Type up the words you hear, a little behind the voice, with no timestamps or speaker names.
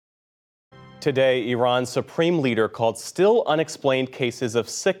Today, Iran's supreme leader called still unexplained cases of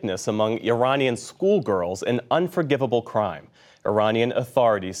sickness among Iranian schoolgirls an unforgivable crime. Iranian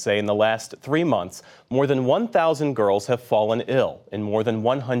authorities say in the last 3 months, more than 1,000 girls have fallen ill in more than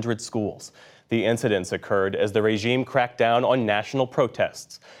 100 schools. The incidents occurred as the regime cracked down on national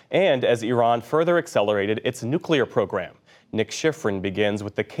protests and as Iran further accelerated its nuclear program. Nick Schifrin begins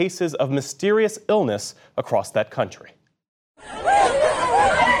with the cases of mysterious illness across that country.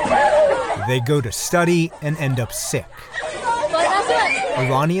 They go to study and end up sick.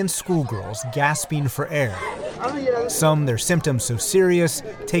 Iranian schoolgirls gasping for air. Some, their symptoms so serious,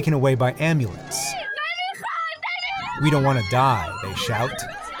 taken away by ambulance. "We don't want to die," they shout.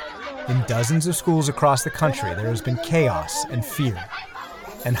 In dozens of schools across the country, there has been chaos and fear.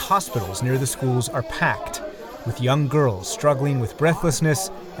 And hospitals near the schools are packed, with young girls struggling with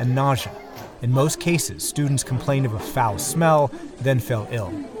breathlessness and nausea. In most cases, students complained of a foul smell, then fell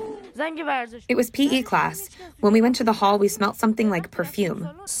ill. It was PE class. When we went to the hall, we smelled something like perfume.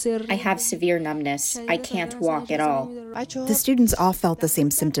 I have severe numbness. I can't walk at all. The students all felt the same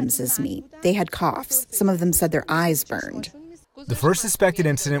symptoms as me. They had coughs. Some of them said their eyes burned. The first suspected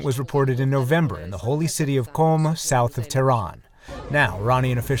incident was reported in November in the holy city of Qom, south of Tehran. Now,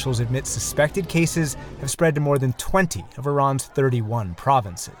 Iranian officials admit suspected cases have spread to more than 20 of Iran's 31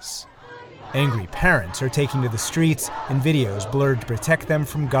 provinces. Angry parents are taking to the streets in videos blurred to protect them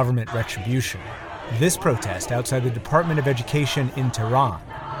from government retribution. This protest outside the Department of Education in Tehran.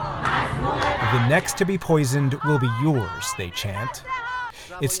 "The next to be poisoned will be yours," they chant.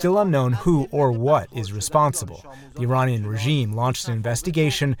 It's still unknown who or what is responsible. The Iranian regime launched an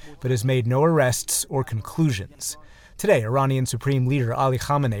investigation but has made no arrests or conclusions. Today, Iranian Supreme Leader Ali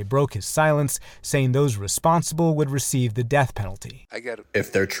Khamenei broke his silence, saying those responsible would receive the death penalty.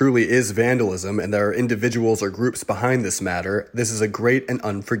 If there truly is vandalism and there are individuals or groups behind this matter, this is a great and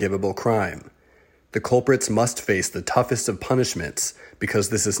unforgivable crime. The culprits must face the toughest of punishments because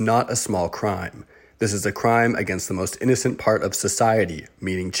this is not a small crime. This is a crime against the most innocent part of society,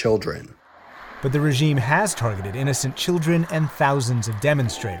 meaning children. But the regime has targeted innocent children and thousands of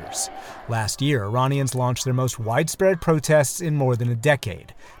demonstrators. Last year, Iranians launched their most widespread protests in more than a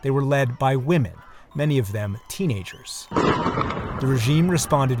decade. They were led by women, many of them teenagers. The regime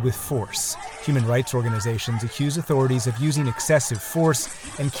responded with force. Human rights organizations accuse authorities of using excessive force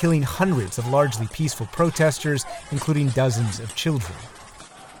and killing hundreds of largely peaceful protesters, including dozens of children.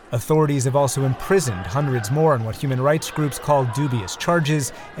 Authorities have also imprisoned hundreds more on what human rights groups call dubious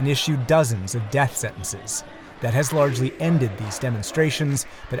charges and issued dozens of death sentences. That has largely ended these demonstrations,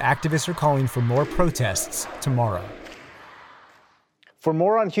 but activists are calling for more protests tomorrow. For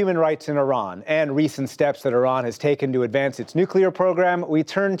more on human rights in Iran and recent steps that Iran has taken to advance its nuclear program, we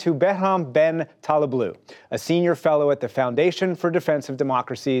turn to Behram Ben Taleblu, a senior fellow at the Foundation for Defense of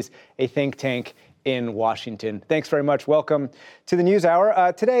Democracies, a think tank in Washington. Thanks very much. Welcome to the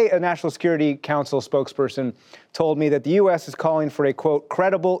NewsHour. Today, a National Security Council spokesperson told me that the U.S. is calling for a, quote,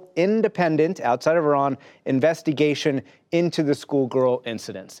 credible, independent, outside of Iran, investigation into the schoolgirl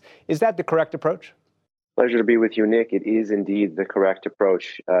incidents. Is that the correct approach? Pleasure to be with you, Nick. It is indeed the correct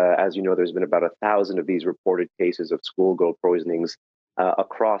approach. As you know, there's been about 1,000 of these reported cases of schoolgirl poisonings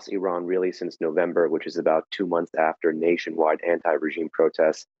across Iran, really since November, which is about 2 months after nationwide anti-regime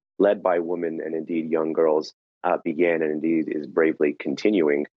protests led by women and indeed young girls began and indeed is bravely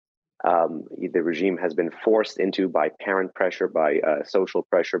continuing. The regime has been forced into, by parent pressure, by social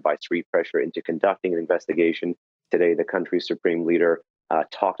pressure, by street pressure, into conducting an investigation. Today, the country's supreme leader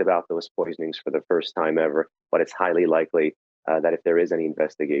talked about those poisonings for the first time ever, but it's highly likely that if there is any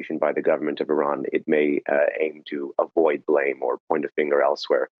investigation by the government of Iran, it may aim to avoid blame or point a finger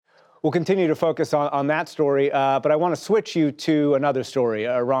elsewhere. We'll continue to focus on that story, but I want to switch you to another story,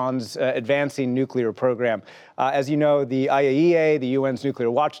 Iran's advancing nuclear program. As you know, the IAEA, the UN's nuclear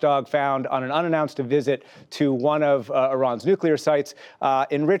watchdog, found on an unannounced visit to one of Iran's nuclear sites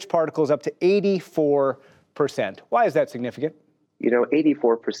enriched particles up to 84%. Why is that significant? You know,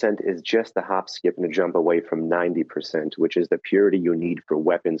 84% is just a hop, skip, and a jump away from 90%, which is the purity you need for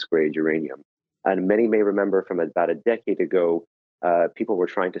weapons-grade uranium. And many may remember from about a decade ago, people were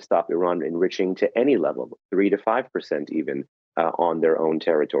trying to stop Iran enriching to any level, 3 to 5% even, on their own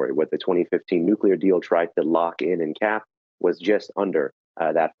territory. What the 2015 nuclear deal tried to lock in and cap was just under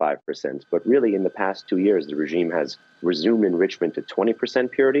that 5%. But really, in the past 2 years, the regime has resumed enrichment to 20%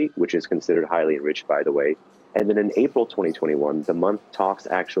 purity, which is considered highly enriched, by the way. And then in April 2021, the month talks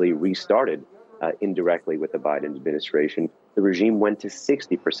actually restarted indirectly with the Biden administration. The regime went to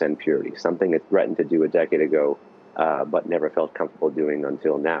 60% purity, something it threatened to do a decade ago, but never felt comfortable doing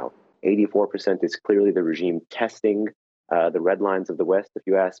until now. 84% is clearly the regime testing the red lines of the West, if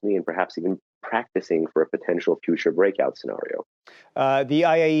you ask me, and perhaps even practicing for a potential future breakout scenario. The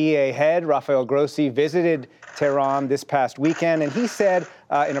IAEA head, Rafael Grossi, visited Tehran this past weekend, and he said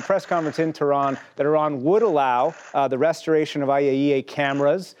in a press conference in Tehran that Iran would allow the restoration of IAEA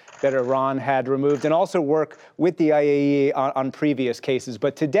cameras that Iran had removed and also work with the IAEA on previous cases.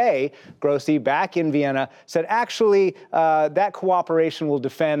 But today, Grossi, back in Vienna, said actually that cooperation will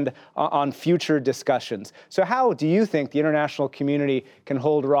depend on future discussions. So how do you think the international community can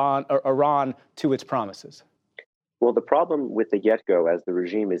hold Iran to its promises? Well, the problem with the get-go, as the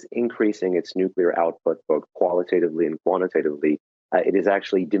regime is increasing its nuclear output, both qualitatively and quantitatively, it is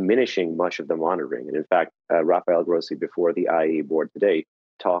actually diminishing much of the monitoring. And in fact, Rafael Grossi, before the IAEA board today,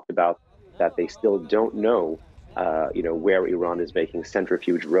 talked about that they still don't know, where Iran is making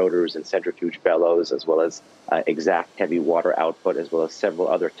centrifuge rotors and centrifuge bellows, as well as exact heavy water output, as well as several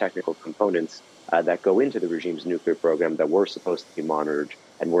other technical components that go into the regime's nuclear program that were supposed to be monitored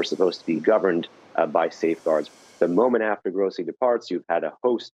and were supposed to be governed by safeguards. The moment after Grossi departs, you've had a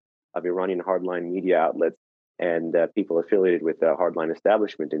host of Iranian hardline media outlets and people affiliated with the hardline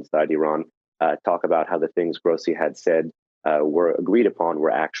establishment inside Iran talk about how the things Grossi had said were agreed upon were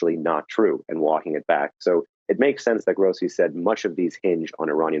actually not true and walking it back. So it makes sense that Grossi said much of these hinge on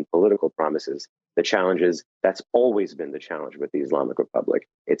Iranian political promises. The challenge is that's always been the challenge with the Islamic Republic.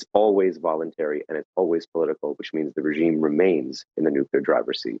 It's always voluntary and it's always political, which means the regime remains in the nuclear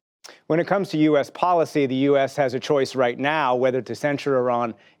driver's seat. When it comes to U.S. policy, the U.S. has a choice right now whether to censure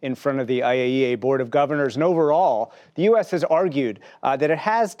Iran in front of the IAEA Board of Governors. And overall, the U.S. has argued that it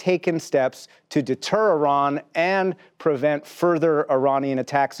has taken steps to deter Iran and prevent further Iranian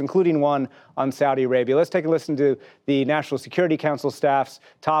attacks, including one on Saudi Arabia. Let's take a listen to the National Security Council staff's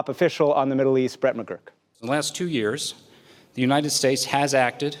top official on the Middle East, Brett McGurk. In the last 2 years, the United States has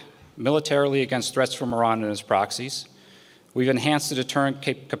acted militarily against threats from Iran and its proxies. We've enhanced the deterrent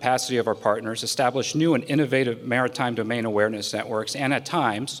capacity of our partners, established new and innovative maritime domain awareness networks, and at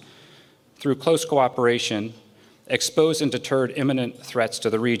times, through close cooperation, exposed and deterred imminent threats to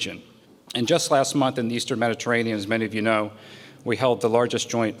the region. And just last month in the Eastern Mediterranean, as many of you know, we held the largest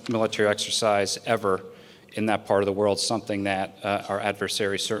joint military exercise ever in that part of the world, something that our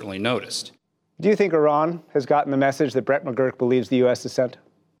adversaries certainly noticed. Do you think Iran has gotten the message that Brett McGurk believes the U.S. has sent?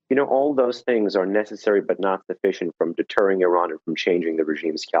 All those things are necessary but not sufficient from deterring Iran and from changing the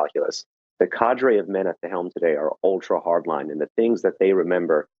regime's calculus. The cadre of men at the helm today are ultra hardline, and the things that they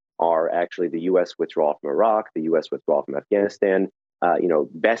remember are actually the U.S. withdrawal from Iraq, the U.S. withdrawal from Afghanistan,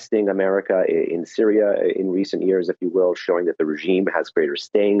 besting America in Syria in recent years, if you will, showing that the regime has greater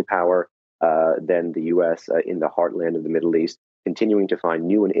staying power than the U.S. In the heartland of the Middle East, continuing to find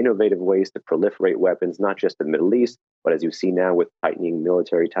new and innovative ways to proliferate weapons, not just in the Middle East, but as you see now with tightening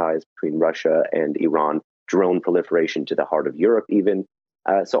military ties between Russia and Iran, drone proliferation to the heart of Europe even.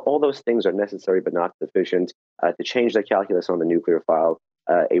 So all those things are necessary but not sufficient. To change the calculus on the nuclear file,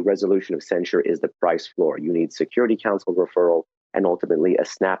 a resolution of censure is the price floor. You need Security Council referral and ultimately a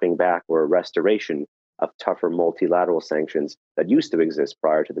snapping back or a restoration of tougher multilateral sanctions that used to exist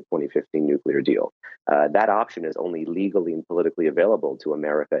prior to the 2015 nuclear deal. That option is only legally and politically available to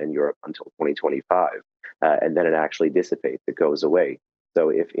America and Europe until 2025. And then it actually dissipates, it goes away. So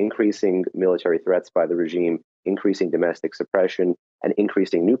if increasing military threats by the regime, increasing domestic suppression, and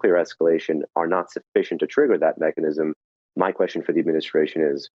increasing nuclear escalation are not sufficient to trigger that mechanism, my question for the administration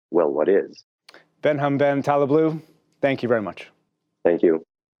is, well, what is? Benham Ben Taleblu, thank you very much. Thank you.